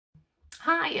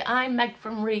Hi, I'm Meg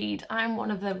from Reed. I'm one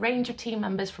of the range of team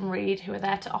members from Reed who are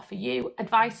there to offer you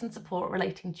advice and support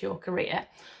relating to your career,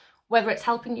 whether it's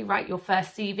helping you write your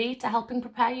first CV to helping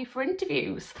prepare you for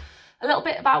interviews. A little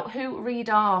bit about who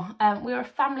Reed are. We're a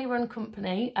family-run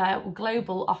company with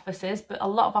global offices, but a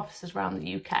lot of offices around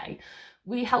the UK.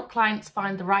 We help clients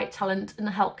find the right talent and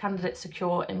help candidates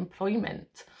secure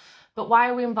employment. But why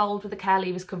are we involved with the Care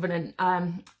Leavers Covenant?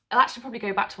 I'll actually probably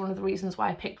go back to one of the reasons why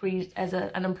I picked Reed as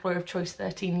an employer of choice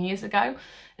 13 years ago.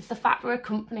 It's the fact we're a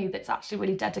company that's actually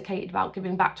really dedicated about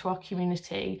giving back to our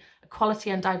community, equality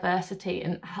and diversity,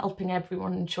 and helping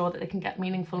everyone ensure that they can get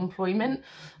meaningful employment.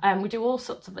 We do all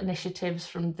sorts of initiatives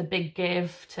from the Big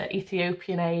Give to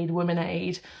Ethiopian Aid, Women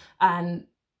Aid, and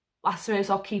I suppose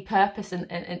our key purpose in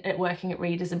working at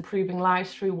Reed is improving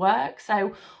lives through work.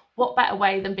 So what better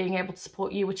way than being able to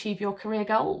support you achieve your career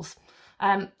goals?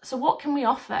 So what can we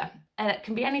offer? It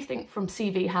can be anything from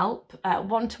CV help,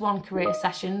 one-to-one career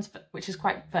sessions, which is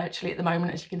quite virtually at the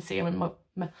moment, as you can see, I'm in my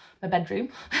bedroom,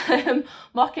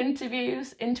 mock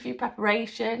interviews, interview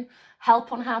preparation,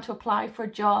 help on how to apply for a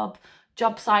job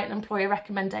site and employer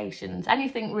recommendations,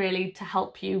 anything really to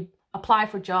help you apply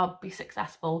for a job, be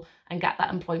successful and get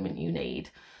that employment you need.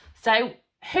 So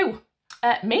who?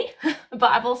 Me,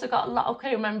 but I've also got a lot of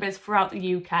co-members throughout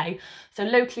the UK, so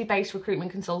locally based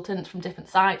recruitment consultants from different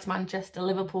sites, Manchester,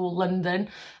 Liverpool, London,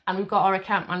 and we've got our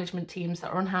account management teams that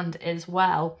are on hand as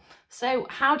well. So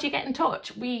how do you get in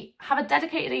touch? We have a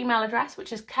dedicated email address,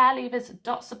 which is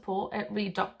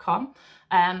careleavers.support@reed.com.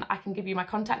 I can give you my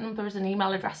contact numbers and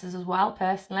email addresses as well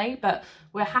personally, but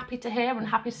we're happy to hear and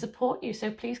happy to support you, so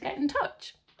please get in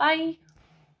touch. Bye.